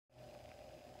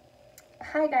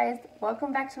Hi guys,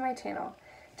 welcome back to my channel.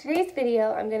 Today's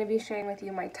video I'm going to be sharing with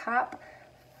you my top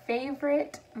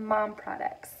favorite mom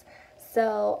products.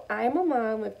 So I'm a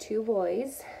mom of two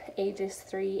boys, ages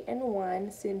 3 and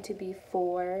 1, soon to be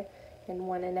 4 and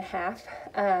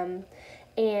 1.5.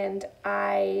 And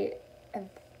I have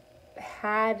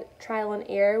had trial and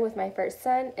error with my first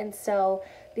son, and so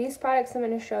these products I'm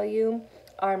going to show you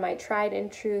are my tried and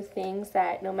true things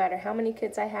that no matter how many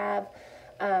kids I have,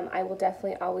 I will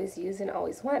definitely always use and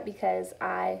always want because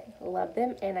I love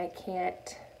them and I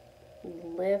can't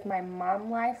live my mom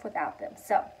life without them.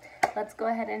 So let's go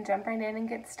ahead and jump right in and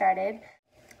get started.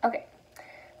 Okay,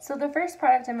 so the first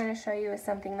product I'm going to show you is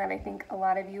something that I think a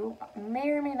lot of you may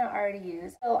or may not already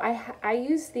use. So I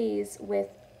use these with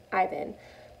Ivan,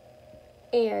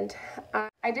 and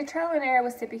I did trial and error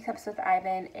with sippy cups with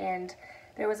Ivan, and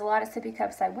there was a lot of sippy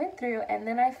cups I went through, and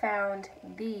then I found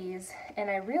these, and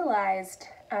I realized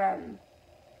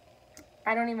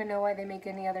I don't even know why they make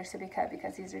any other sippy cup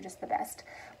because these are just the best.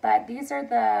 But these are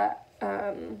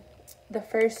the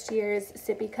first year's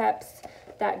sippy cups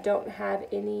that don't have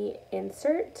any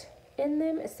insert in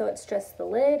them, so it's just the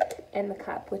lid and the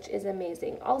cup, which is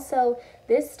amazing. Also,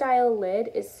 this style lid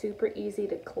is super easy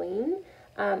to clean.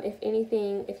 If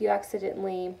anything, if you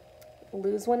accidentally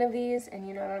lose one of these, and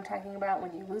you know what I'm talking about,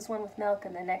 when you lose one with milk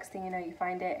and the next thing you know you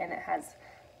find it and it has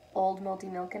old moldy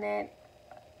milk in it,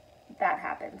 that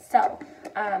happens. So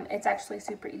it's actually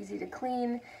super easy to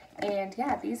clean, and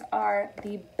yeah, these are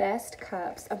the best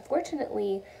cups.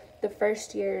 Unfortunately, the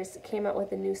first years came out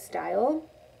with a new style,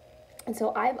 and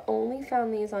so I've only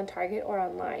found these on Target or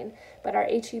online, but our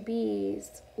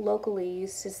H-E-Bs locally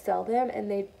used to sell them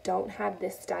and they don't have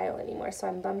this style anymore, so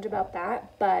I'm bummed about that.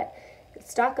 But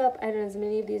stock up on as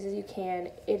many of these as you can.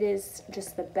 It is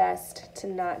just the best to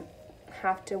not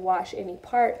have to wash any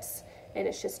parts, and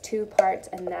it's just 2 parts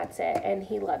and that's it, and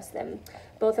he loves them.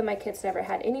 Both of my kids never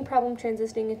had any problem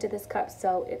transitioning into this cup,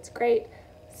 so it's great.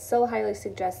 So highly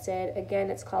suggested. Again,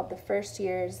 it's called the First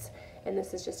Years, and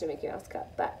this is just a Mickey Mouse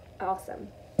cup, but awesome.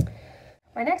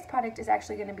 My next product is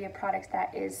actually going to be a product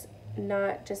that is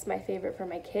not just my favorite for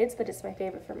my kids, but it's my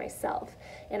favorite for myself,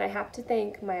 and I have to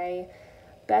thank my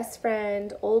best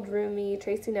friend, old roomie,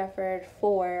 Tracy Nefford,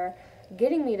 for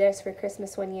getting me this for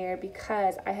Christmas one year,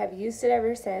 because I have used it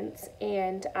ever since,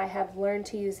 and I have learned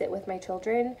to use it with my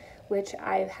children, which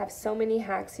I have so many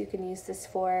hacks you can use this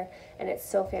for, and it's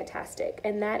so fantastic,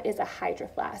 and that is a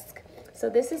Hydroflask. So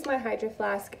this is my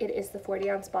Hydroflask. It is the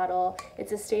 40-ounce bottle.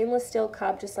 It's a stainless steel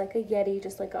cup, just like a Yeti,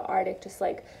 just like a Arctic, just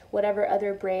like whatever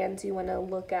other brands you want to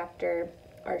look after,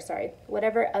 or sorry,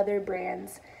 whatever other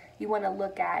brands you want to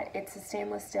look at. It's a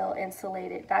stainless steel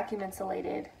insulated, vacuum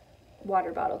insulated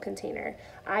water bottle container.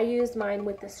 I use mine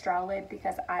with the straw lid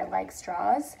because I like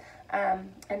straws,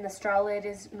 and the straw lid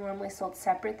is normally sold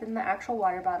separate than the actual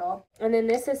water bottle. And then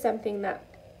this is something that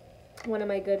one of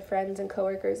my good friends and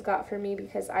coworkers got for me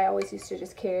because I always used to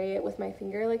just carry it with my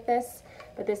finger like this,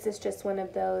 but this is just one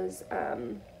of those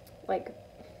like,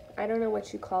 I don't know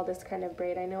what you call this kind of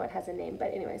braid. I know it has a name,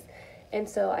 but anyways. And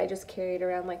so I just carry it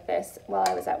around like this while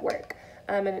I was at work.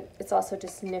 And it's also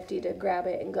just nifty to grab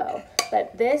it and go.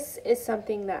 But this is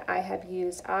something that I have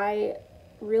used. I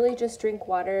really just drink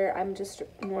water. I'm just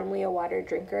normally a water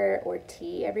drinker, or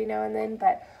tea every now and then,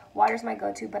 but water's my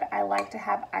go-to. But I like to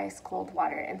have ice cold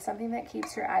water, and something that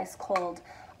keeps your ice cold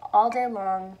all day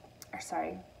long, or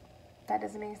sorry, that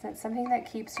doesn't make sense. Something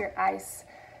that keeps your ice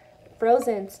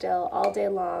frozen still all day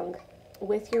long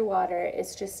with your water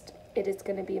is just, it is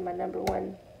going to be my number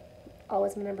one,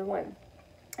 always my number one.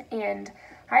 And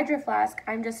Hydroflask,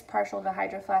 I'm just partial to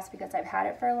Hydroflask because I've had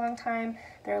it for a long time.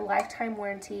 They're a lifetime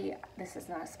warranty. This is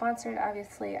not sponsored,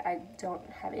 obviously. I don't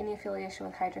have any affiliation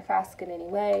with Hydroflask in any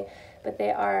way, but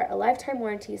they are a lifetime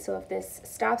warranty, so if this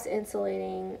stops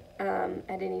insulating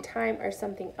at any time or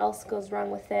something else goes wrong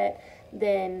with it,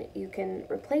 then you can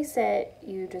replace it.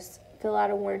 You just fill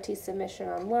out a warranty submission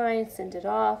online, send it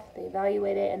off, they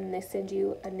evaluate it, and then they send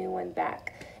you a new one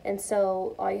back. And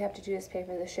so all you have to do is pay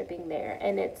for the shipping there,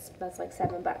 and that's like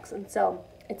 $7. And so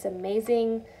it's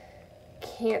amazing.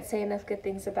 Can't say enough good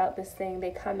things about this thing.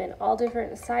 They come in all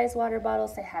different size water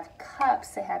bottles. They have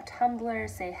cups, they have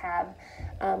tumblers, they have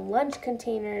lunch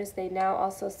containers. They now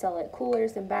also sell like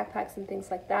coolers and backpacks and things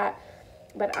like that.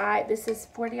 But this is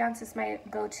 40 ounces, my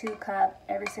go-to cup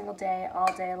every single day,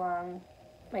 all day long.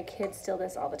 My kids steal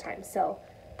this all the time, so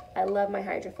I love my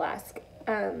Hydroflask.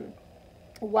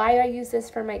 Why I use this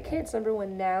for my kids, number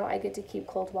one, now I get to keep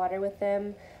cold water with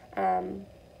them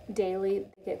daily.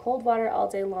 They get cold water all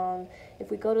day long.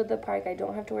 If we go to the park, I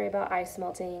don't have to worry about ice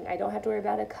melting. I don't have to worry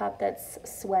about a cup that's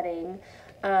sweating.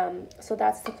 So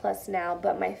that's the plus now.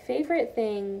 But my favorite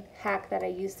hack that I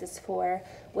used this for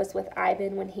was with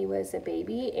Ivan when he was a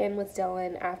baby, and with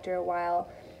Dylan after a while.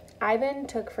 Ivan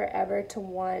took forever to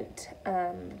want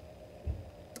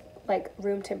like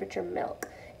room temperature milk,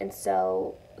 and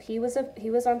so he was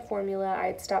on formula. I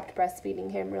had stopped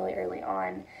breastfeeding him really early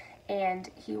on, and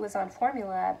he was on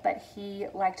formula, but he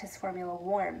liked his formula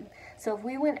warm. So if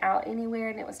we went out anywhere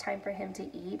and it was time for him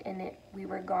to eat, and we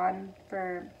were gone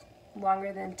for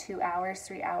longer than 2 hours,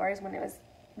 3 hours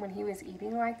when he was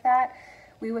eating like that,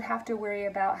 we would have to worry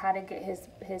about how to get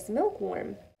his milk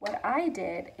warm. What I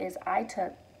did is I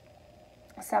took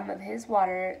some of his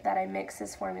water that I mixed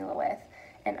his formula with,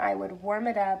 and I would warm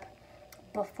it up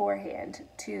beforehand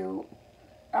to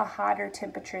a hotter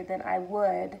temperature than I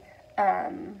would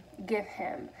give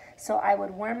him. So I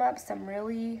would warm up some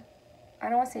really, I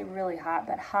don't want to say really hot,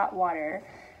 but hot water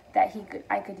that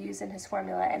I could use in his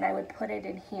formula, and I would put it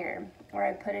in here, or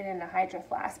I'd put it in a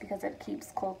Hydroflask because it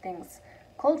keeps cold things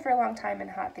cold for a long time and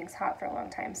hot things hot for a long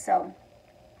time. So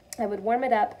I would warm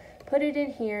it up, put it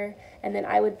in here, and then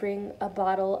I would bring a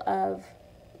bottle of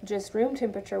just room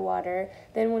temperature water.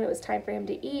 Then when it was time for him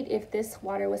to eat, if this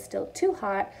water was still too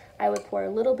hot, I would pour a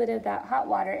little bit of that hot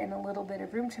water and a little bit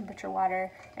of room temperature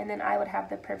water, and then I would have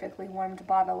the perfectly warmed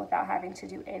bottle without having to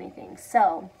do anything.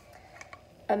 So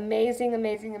amazing,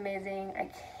 amazing, amazing. I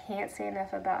can't say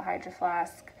enough about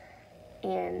Hydroflask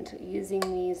and using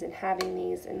these and having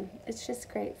these, and it's just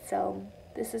great. So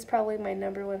this is probably my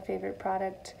 #1 favorite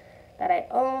product that I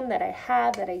own, that I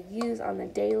have, that I use on the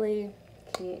daily.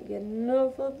 Can't get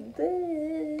enough of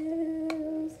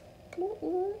this.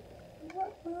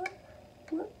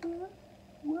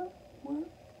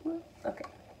 Okay.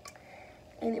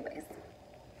 Anyways,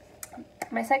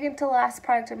 my second to last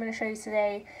product I'm going to show you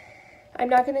today, I'm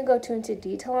not going to go too into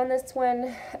detail on this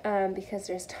one because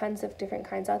there's tons of different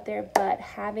kinds out there, but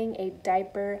having a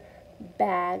diaper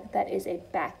bag that is a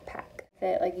backpack.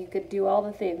 That, like, you could do all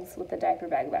the things with the diaper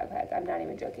bag backpack. I'm not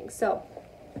even joking. So,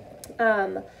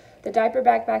 the diaper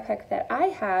bag backpack that I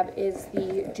have is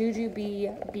the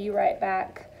Jujubee Be Right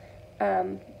Back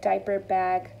diaper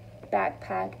bag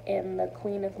backpack in the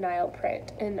Queen of Nile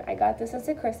print. And I got this as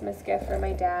a Christmas gift for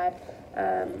my dad,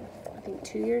 I think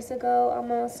 2 years ago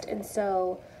almost. And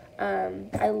so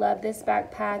I love this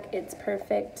backpack. It's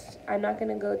perfect. I'm not going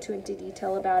to go too into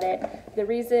detail about it. The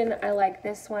reason I like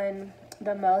this one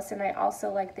the most, and I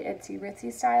also like the Itsy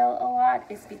Ritsy style a lot,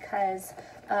 is because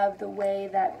of the way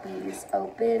that these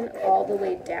open all the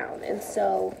way down. And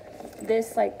so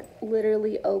this like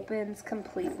literally opens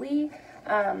completely.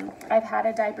 I've had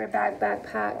a diaper bag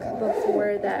backpack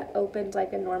before that opened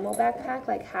like a normal backpack,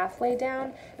 like halfway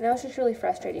down, and that was just really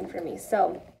frustrating for me.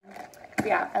 So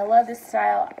yeah, I love this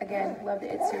style. Again, love the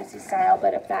Itsy Ritsy style,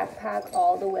 but a backpack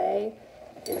all the way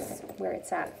is where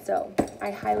it's at. So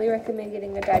I highly recommend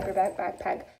getting a diaper bag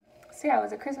backpack. So yeah, it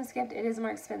was a Christmas gift. It is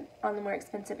on the more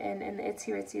expensive end, and the Itsy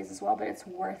Ritsy is as well, but it's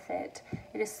worth it.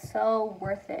 It is so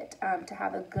worth it to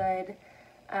have a good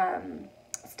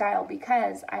style,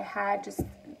 because I had just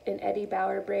an Eddie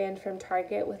Bauer brand from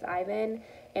Target with Ivan,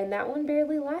 and that one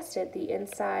barely lasted. The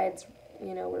insides,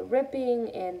 were ripping,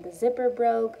 and the zipper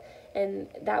broke, and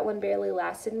that one barely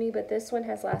lasted me, but this one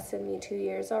has lasted me 2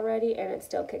 years already, and it's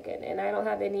still kicking, and I don't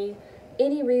have any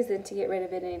reason to get rid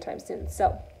of it anytime soon.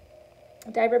 So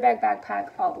diaper bag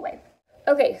backpack all the way.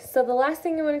 Okay, so the last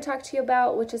thing I want to talk to you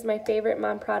about, which is my favorite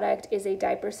mom product, is a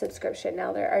diaper subscription.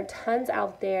 Now, there are tons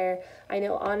out there. I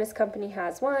know Honest Company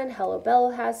has one, Hello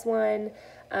Bell has one,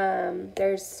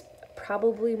 there's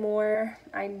probably more.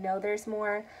 I know there's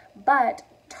more, but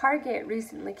Target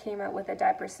recently came out with a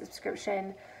diaper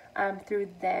subscription through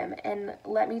them, and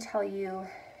let me tell you,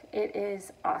 it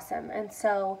is awesome. And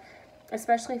so,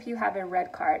 especially if you have a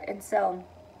red card, and so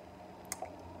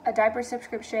a diaper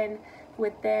subscription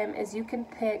with them is you can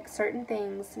pick certain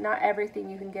things. Not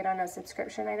everything you can get on a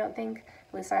subscription, I don't think.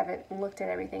 At least I haven't looked at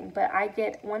everything. But I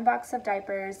get 1 box of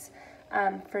diapers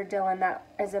for Dylan. That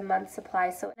is a month's supply.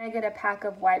 So I get a pack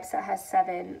of wipes that has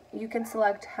 7. You can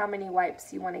select how many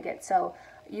wipes you want to get. So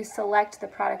you select the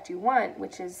product you want,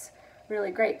 which is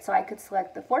really great. So I could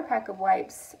select the 4-pack of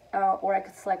wipes, or I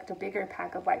could select a bigger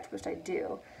pack of wipes, which I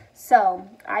do. So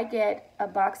I get a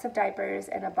box of diapers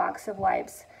and a box of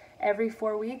wipes every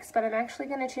 4 weeks, but I'm actually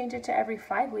going to change it to every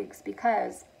 5 weeks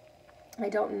because I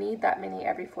don't need that many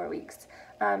every 4 weeks.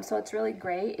 So it's really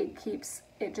great.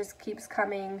 It just keeps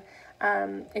coming.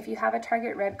 If you have a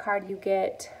Target Red Card, you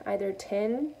get either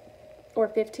 10 or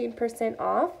 15%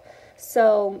 off.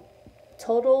 So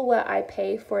total what I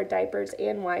pay for diapers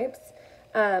and wipes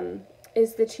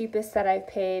is the cheapest that I've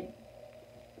paid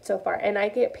so far. And I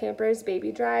get Pampers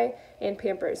Baby Dry and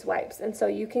Pampers wipes. And so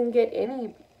you can get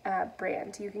any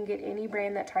brand. You can get any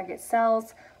brand that Target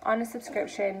sells on a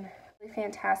subscription. Really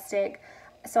fantastic.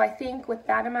 So I think with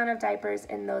that amount of diapers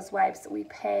and those wipes, we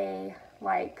pay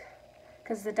like,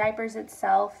 because the diapers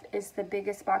itself is the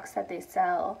biggest box that they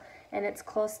sell, and it's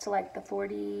close to like the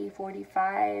 40,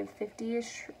 45,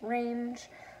 50-ish range.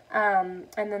 And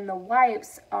then the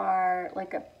wipes are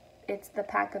like it's the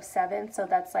pack of 7, so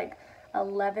that's like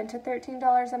 $11 to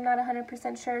 $13. I'm not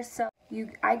 100% sure. So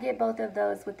I get both of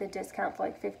those with the discount for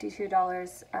like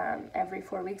 $52 every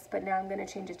 4 weeks, but now I'm going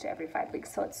to change it to every 5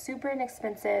 weeks. So it's super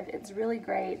inexpensive. It's really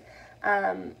great.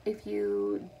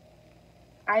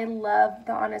 I love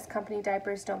the Honest Company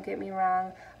diapers, don't get me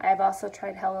wrong. I've also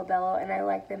tried Hello Bello, and I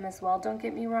like them as well, don't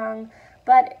get me wrong.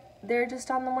 But they're just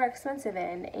on the more expensive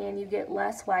end, and you get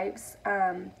less wipes.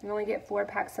 You only get 4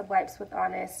 packs of wipes with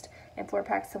Honest and 4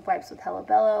 packs of wipes with Hello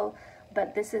Bello.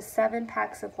 But this is 7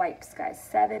 packs of wipes, guys.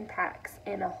 7 packs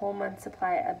and a whole month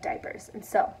supply of diapers. And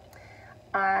so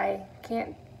I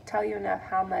can't tell you enough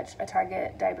how much a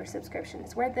Target diaper subscription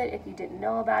is worth it. If you didn't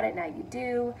know about it, now you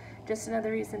do. Just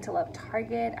another reason to love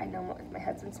Target. I know if my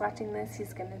husband's watching this,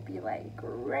 he's going to be like,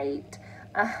 great.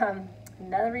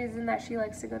 Another reason that she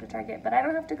likes to go to Target, but I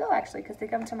don't have to go actually because they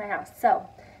come to my house. So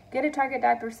get a Target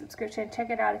diaper subscription. Check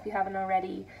it out if you haven't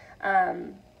already.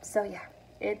 So yeah,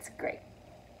 it's great.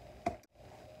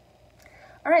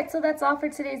 Alright, so that's all for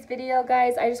today's video,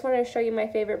 guys. I just wanted to show you my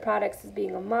favorite products as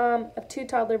being a mom of 2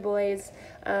 toddler boys,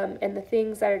 and the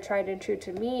things that are tried and true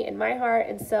to me and my heart.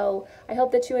 And so I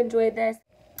hope that you enjoyed this.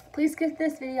 Please give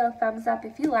this video a thumbs up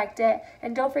if you liked it,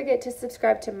 and don't forget to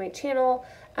subscribe to my channel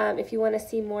if you want to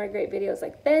see more great videos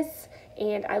like this,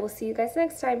 and I will see you guys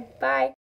next time. Bye!